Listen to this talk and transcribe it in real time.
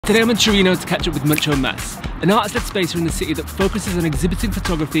Today I'm in Turin to catch up with Mucho Más, an artist-led space in the city that focuses on exhibiting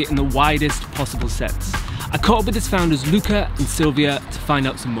photography in the widest possible sense. I caught up with its founders Luca and Silvia to find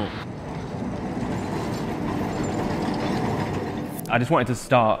out some more. I just wanted to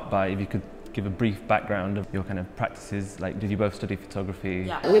start by, if you could give a brief background of your kind of practices. Like, did you both study photography?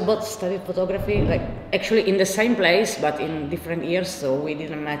 Yeah, we both studied photography, like actually in the same place, but in different years. So we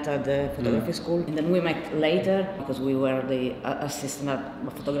didn't met at the photography school, and then we met later because we were the assistant at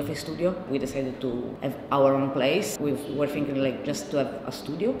a photography studio. We decided to have our own place. We were thinking like just to have a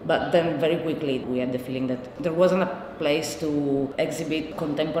studio, but then very quickly we had the feeling that there wasn't a place to exhibit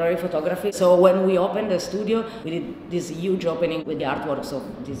contemporary photography. So when we opened the studio, we did this huge opening with the artworks of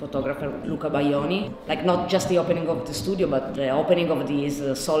this photographer Luca, like not just the opening of the studio, but the opening of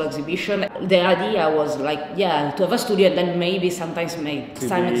this solo exhibition. The idea was like, yeah, to have a studio and then maybe sometimes make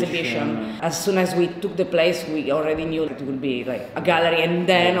some exhibition. As soon as we took the place, we already knew it would be like a gallery and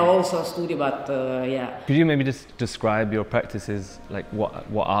then also a studio, but yeah. Could you maybe just describe your practices, like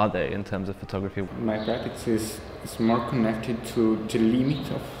what are they in terms of photography? My practice is more connected to the limit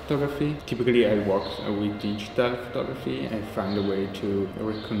of photography. Typically I work with digital photography. I find a way to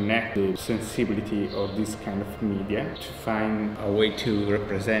reconnect the sensibility of this kind of media, to find a way to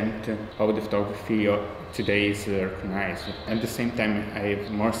represent how the photography of today is recognized. At the same time, I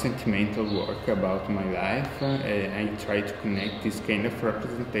have more sentimental work about my life. I try to connect this kind of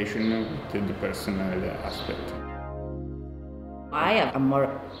representation with the personal aspect. I have a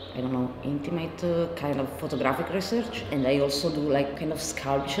more, intimate kind of photographic research, and I also do like kind of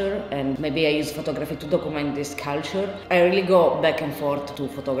sculpture, and maybe I use photography to document this culture. I really go back and forth to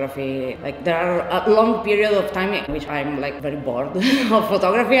photography. Like there are a long period of time in which I'm like very bored of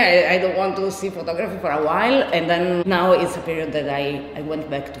photography. I don't want to see photography for a while, and then now it's a period that I went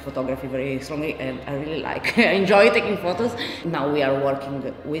back to photography very strongly, and I really like, I enjoy taking photos. Now we are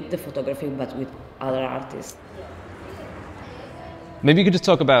working with the photography, but with other artists. Maybe you could just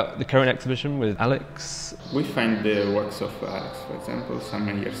talk about the current exhibition with Alex. We find the works of Alex, for example, some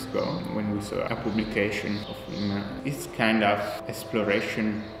years ago when we saw a publication of him. It's kind of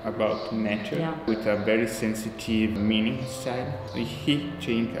exploration about nature with a very sensitive meaning style. He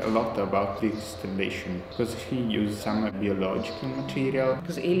changed a lot about the installation because he used some biological material.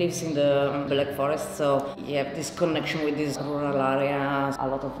 Because he lives in the Black Forest, so you have this connection with this rural area. A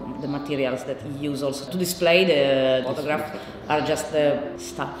lot of the materials that he used also to display the photograph are just the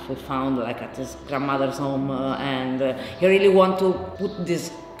stuff we found like at his grandmother's home, and he really want to put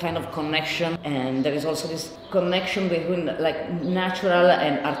this kind of connection, and there is also this connection between like natural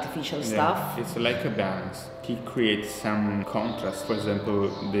and artificial stuff. It's like a balance. He creates some contrast. For example,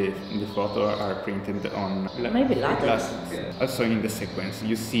 the photos are printed on maybe latex. Also in the sequence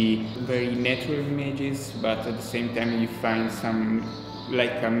you see very natural images, but at the same time you find some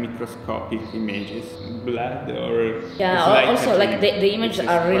like a microscopic images, blood or also like the images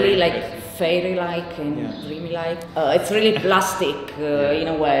are really like fairy-like and dreamy-like. It's really plastic in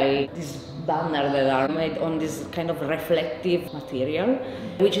a way. These banners that are made on this kind of reflective material,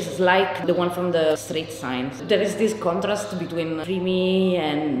 which is like the one from the street signs. There is this contrast between dreamy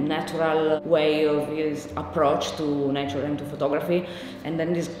and natural way of his approach to nature and to photography, and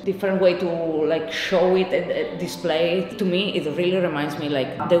then this different way to like show it and display it. To me, it really reminds me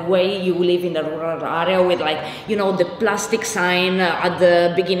like the way you live in the rural area with like, the plastic sign at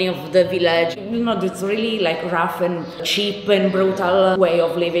the beginning of the village. It's really like rough and cheap and brutal way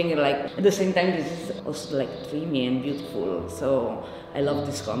of living. Like at the same time, this is also like dreamy and beautiful. So I love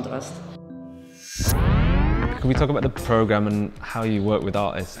this contrast. Can we talk about the program and how you work with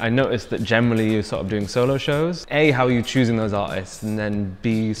artists? I noticed that generally you're sort of doing solo shows. A, how are you choosing those artists? And then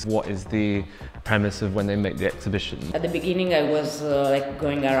B, what is the premise of when they make the exhibition? At the beginning I was like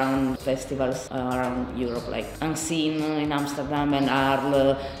going around festivals around Europe, like Unseen in Amsterdam and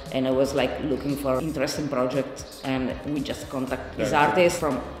Arles, and I was like looking for interesting projects, and we just contact these artists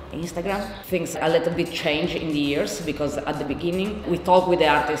from Instagram. Things a little bit change in the years, because at the beginning we talked with the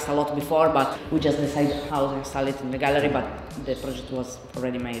artists a lot before, but we just decided how to install it in the gallery, but the project was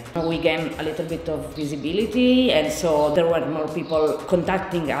already made. We gained a little bit of visibility, and so there were more people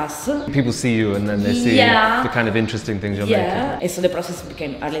contacting us. People see you and then they see the kind of interesting things you're making. And so the process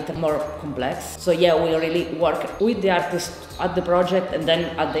became a little more complex. So we really work with the artist at the project and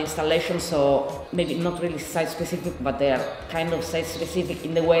then at the installation, so maybe not really site specific, but they are kind of site specific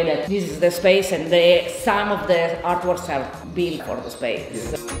in the way that this is the space and some of the artworks are built for the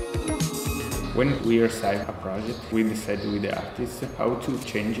space. When we receive a project, we decide with the artist how to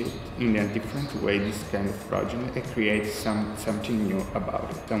change it in a different way, this kind of project, and create something new about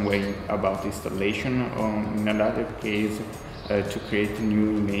it. Some way about installation, or in another case, to create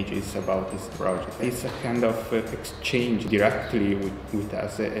new images about this project. It's a kind of exchange directly with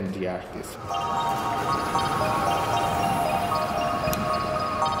us and the artist.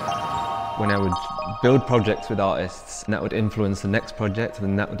 When I would build projects with artists, and that would influence the next project, and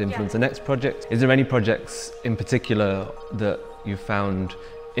then that would influence the next project. Is there any projects in particular that you found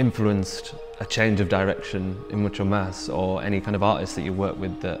influenced a change of direction in Mucho Más, or any kind of artists that you work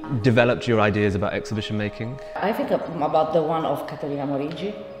with that developed your ideas about exhibition making? I think about the one of Caterina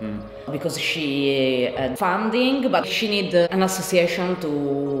Morigi, because she had funding, but she needed an association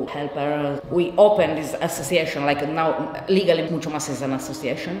to help her. We opened this association, like now legally Mucho Más is an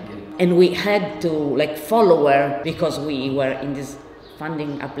association, and we had to follow her because we were in this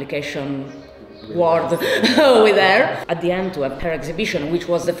funding application world with her. At the end, to have her exhibition, which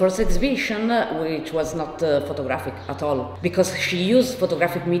was the first exhibition, which was not photographic at all, because she used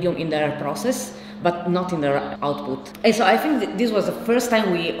photographic medium in their process, but not in their output. And so I think this was the first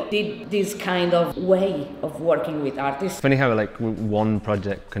time we did this kind of way of working with artists. Funny how one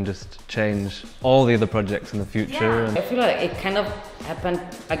project can just change all the other projects in the future. Yeah. I feel like it kind of happened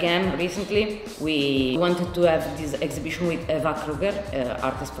again recently. We wanted to have this exhibition with Eva Kruger,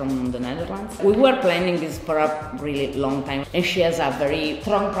 artist from the Netherlands. We were planning this for a really long time, and she has a very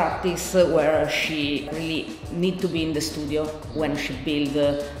strong practice where she really need to be in the studio when she builds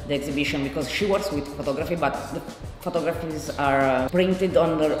the exhibition, because she works with photography, but the photographies are printed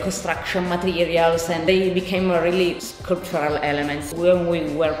on the construction materials, and they became really sculptural elements. When we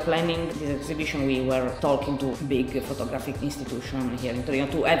were planning this exhibition, we were talking to big photographic institution here in Turin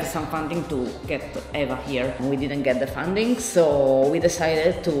to have some funding to get Eva here. We didn't get the funding, so we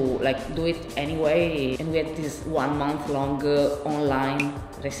decided to do it anyway, and we had this 1 month long online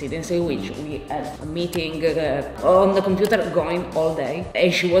residency, which we had a meeting on the computer going all day,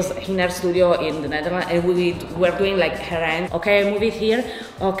 and she was in her studio in the Netherlands, and we were doing her hand, okay, move it here,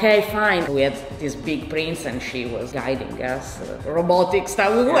 okay, fine. We had these big prints and she was guiding us, robotic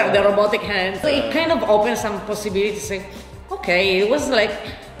stuff, we were the robotic hands. So it kind of opened some possibilities. Okay, it was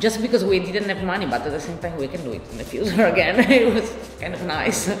just because we didn't have money, but at the same time we can do it in the future again. It was kind of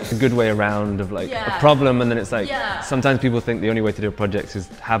nice. It's a good way around of a problem, and then it's sometimes people think the only way to do a project is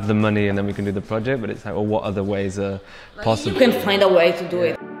have the money and then we can do the project, but it's well, what other ways are possible? You can find a way to do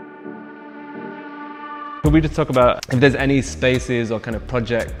it. Could we just talk about if there's any spaces or kind of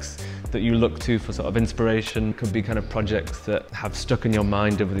projects that you look to for sort of inspiration? Could be kind of projects that have stuck in your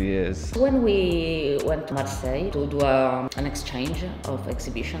mind over the years. When we went to Marseille to do an exchange of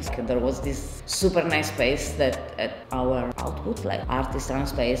exhibitions, there was this super nice space that at our output, artist run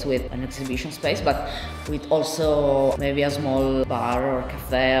space with an exhibition space, but with also maybe a small bar or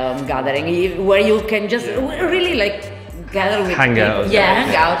cafe gathering where you can just really gather with hang out.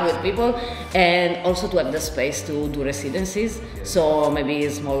 Hang out with people, and also to have the space to do residencies. So maybe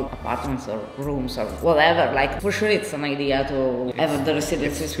small apartments or rooms or whatever. For sure, it's an idea to have the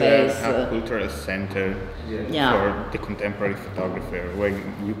residency space. A cultural center for the contemporary photographer, where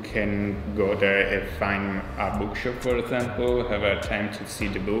you can go there and find a bookshop, for example, have a time to see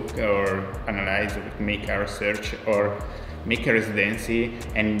the book or analyze it, make a research, or make a residency,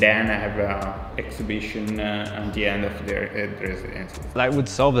 and then have an exhibition at the end of the residency. That would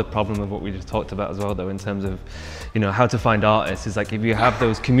solve the problem of what we just talked about as well, though, in terms of how to find artists. Is if you have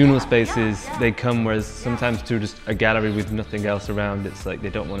those communal spaces, they come, whereas sometimes to just a gallery with nothing else around, it's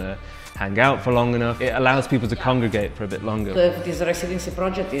they don't want to hang out for long enough. It allows people to congregate for a bit longer. This residency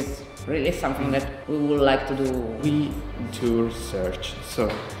project is really something that we would like to do. We do research, so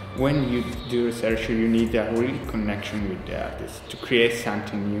when you do research, you need a real connection with the artist to create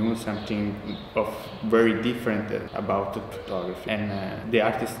something new, something of very different about the photography. And the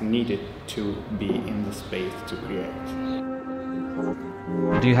artist needed to be in the space to create.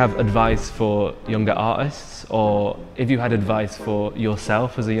 Do you have advice for younger artists, or if you had advice for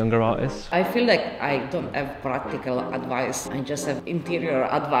yourself as a younger artist? I feel like I don't have practical advice. I just have interior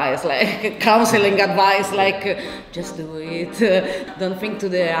advice, counseling advice, just do it. Don't think to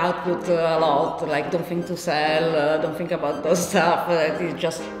the output a lot, don't think to sell, don't think about those stuff. It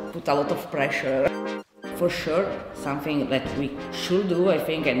just put a lot of pressure. For sure, something that we should do, I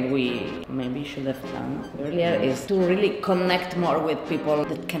think, and we maybe should have done earlier, is to really connect more with people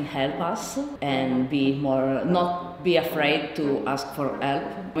that can help us and not be afraid to ask for help.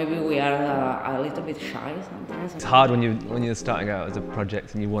 Maybe we are a little bit shy sometimes. It's hard when you're starting out as a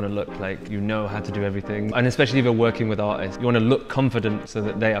project and you want to look like you know how to do everything. And especially if you're working with artists, you want to look confident so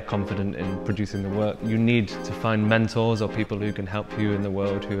that they are confident in producing the work. You need to find mentors or people who can help you in the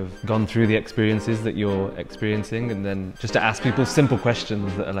world, who have gone through the experiences that you're experiencing, and then just to ask people simple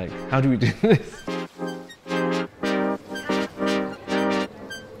questions that are how do we do this?